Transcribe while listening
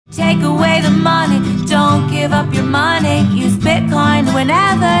Take away the money, don't give up your money. Use Bitcoin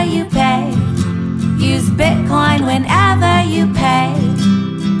whenever you pay. Use Bitcoin whenever you pay.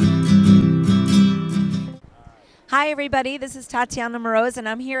 Hi everybody, this is Tatiana and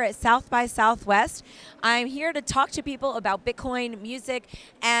I'm here at South by Southwest. I'm here to talk to people about Bitcoin, music,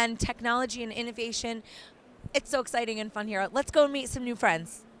 and technology and innovation. It's so exciting and fun here. Let's go meet some new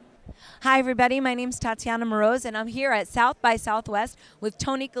friends. Hi everybody, my name's Tatiana and I'm here at South by Southwest with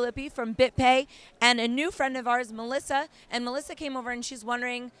Tony Gallippi from BitPay and a new friend of ours, Melissa. And Melissa came over and she's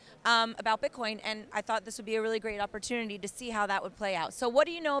wondering about Bitcoin, and I thought this would be a really great opportunity to see how that would play out. So what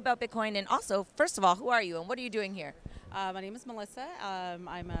do you know about Bitcoin? And also, first of all, who are you and what are you doing here? My name is Melissa. I'm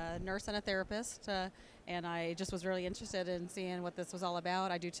a nurse and a therapist, and I just was really interested in seeing what this was all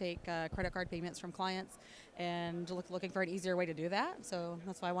about. I do take credit card payments from clients and looking for an easier way to do that. So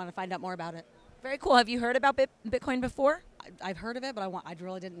that's why I want to find out more about it. Very cool. Have you heard about Bitcoin before? I've heard of it, but I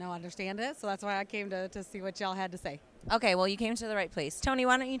really didn't understand it. So that's why I came to see what y'all had to say. Okay, well, you came to the right place. Tony,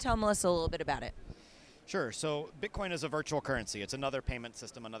 why don't you tell Melissa a little bit about it? Sure. So Bitcoin is a virtual currency. It's another payment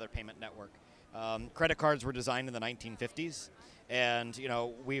system, another payment network. Credit cards were designed in the 1950s, and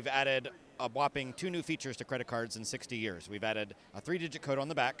we've added a whopping 2 new features to credit cards in 60 years. We've added a 3-digit code on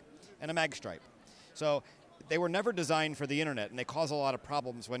the back and a mag stripe. So they were never designed for the internet, and they cause a lot of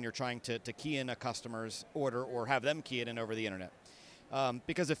problems when you're trying to key in a customer's order or have them key it in over the internet.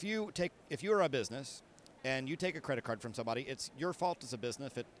 Because if you are a business and you take a credit card from somebody, it's your fault as a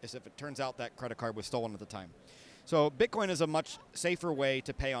business if it turns out that credit card was stolen at the time. So Bitcoin is a much safer way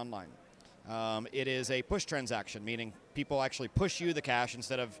to pay online. It is a push transaction, meaning people actually push you the cash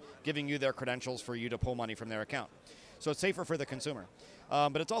instead of giving you their credentials for you to pull money from their account. So it's safer for the consumer.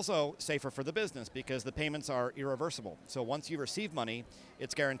 But it's also safer for the business because the payments are irreversible. So once you receive money,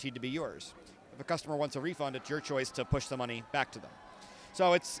 it's guaranteed to be yours. If a customer wants a refund, it's your choice to push the money back to them.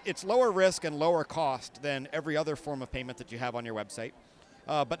 So it's lower risk and lower cost than every other form of payment that you have on your website.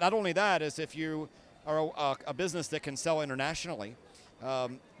 But not only that, is if you are a business that can sell internationally,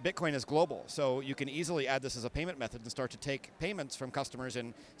 Bitcoin is global, so you can easily add this as a payment method and start to take payments from customers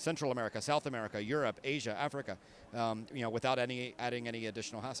in Central America, South America, Europe, Asia, Africa, without adding any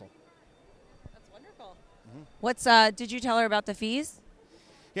additional hassle. That's wonderful. Mm-hmm. Did you tell her about the fees?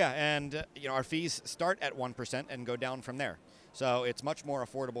 Yeah, and our fees start at 1% and go down from there. So it's much more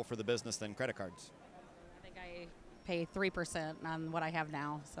affordable for the business than credit cards. I think I pay 3% on what I have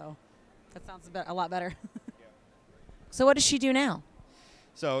now, so that sounds a lot better. So what does she do now?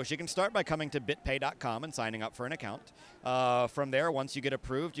 So she can start by coming to bitpay.com and signing up for an account. From there, once you get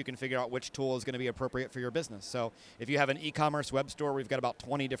approved, you can figure out which tool is going to be appropriate for your business. So if you have an e-commerce web store, we've got about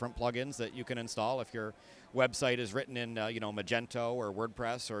 20 different plugins that you can install if your website is written in Magento or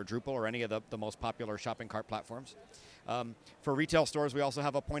WordPress or Drupal or any of the most popular shopping cart platforms. For retail stores, we also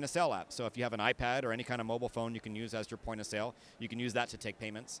have a point-of-sale app. So if you have an iPad or any kind of mobile phone you can use as your point-of-sale, you can use that to take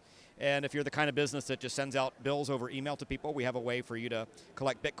payments. And if you're the kind of business that just sends out bills over email to people, we have a way for you to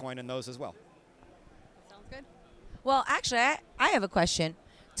collect Bitcoin in those as well. Sounds good. Well, actually, I have a question,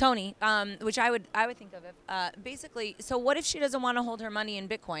 Tony, which I would think of it. Basically, so what if she doesn't want to hold her money in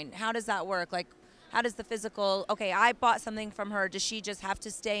Bitcoin? How does that work? Like, how does the physical, okay, I bought something from her. Does she just have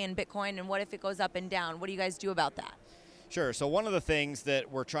to stay in Bitcoin? And what if it goes up and down? What do you guys do about that? Sure. So one of the things that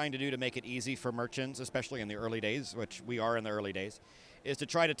we're trying to do to make it easy for merchants, especially in the early days, which we are in the early days, is to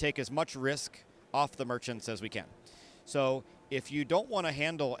try to take as much risk off the merchants as we can. So if you don't want to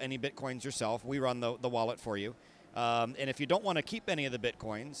handle any Bitcoins yourself, we run the wallet for you. And if you don't want to keep any of the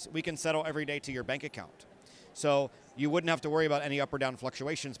Bitcoins, we can settle every day to your bank account. So you wouldn't have to worry about any up or down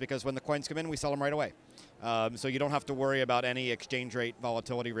fluctuations because when the coins come in, we sell them right away. So you don't have to worry about any exchange rate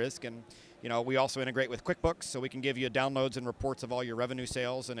volatility risk. And we also integrate with QuickBooks, so we can give you downloads and reports of all your revenue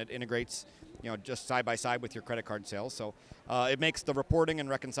sales, and it integrates just side by side with your credit card sales. So it makes the reporting and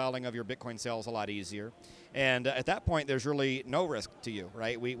reconciling of your Bitcoin sales a lot easier. And at that point, there's really no risk to you,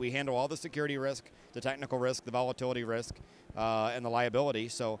 right? We handle all the security risk, the technical risk, the volatility risk, and the liability.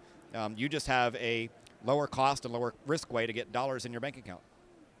 So you just have a lower cost and lower risk way to get dollars in your bank account.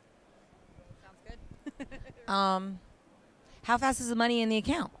 Sounds good. How fast is the money in the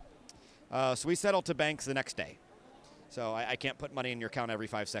account? So we settle to banks the next day. So I can't put money in your account every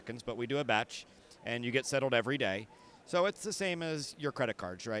 5 seconds, but we do a batch, and you get settled every day. So it's the same as your credit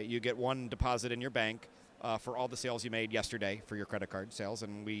cards, right? You get one deposit in your bank for all the sales you made yesterday for your credit card sales,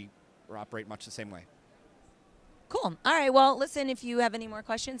 and we operate much the same way. Cool. All right. Well, listen, if you have any more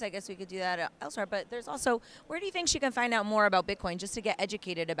questions, I guess we could do that elsewhere. But there's also, where do you think she can find out more about Bitcoin just to get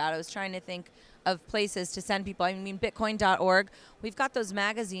educated about it? I was trying to think of places to send people. I mean, Bitcoin.org. We've got those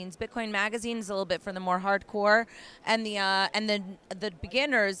magazines. Bitcoin Magazine is a little bit for the more hardcore, and the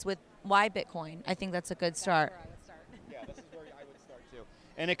beginners with Why Bitcoin. I think that's a good start. Yeah, this is where I would start too.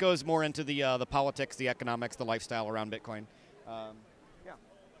 And it goes more into the politics, the economics, the lifestyle around Bitcoin. Yeah.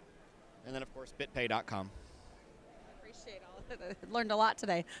 And then, of course, BitPay.com. Appreciate all of it. Learned a lot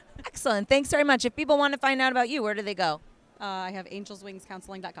today. Excellent. Thanks very much. If people want to find out about you, where do they go? I have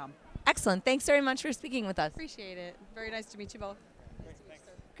angelswingscounseling.com. Excellent. Thanks very much for speaking with us. Appreciate it. Very nice to meet you both.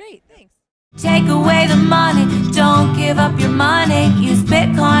 Great. Thanks. Take away the money, don't give up your money. Use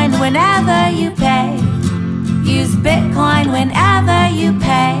Bitcoin whenever you pay. Use Bitcoin whenever you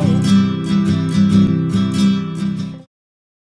pay.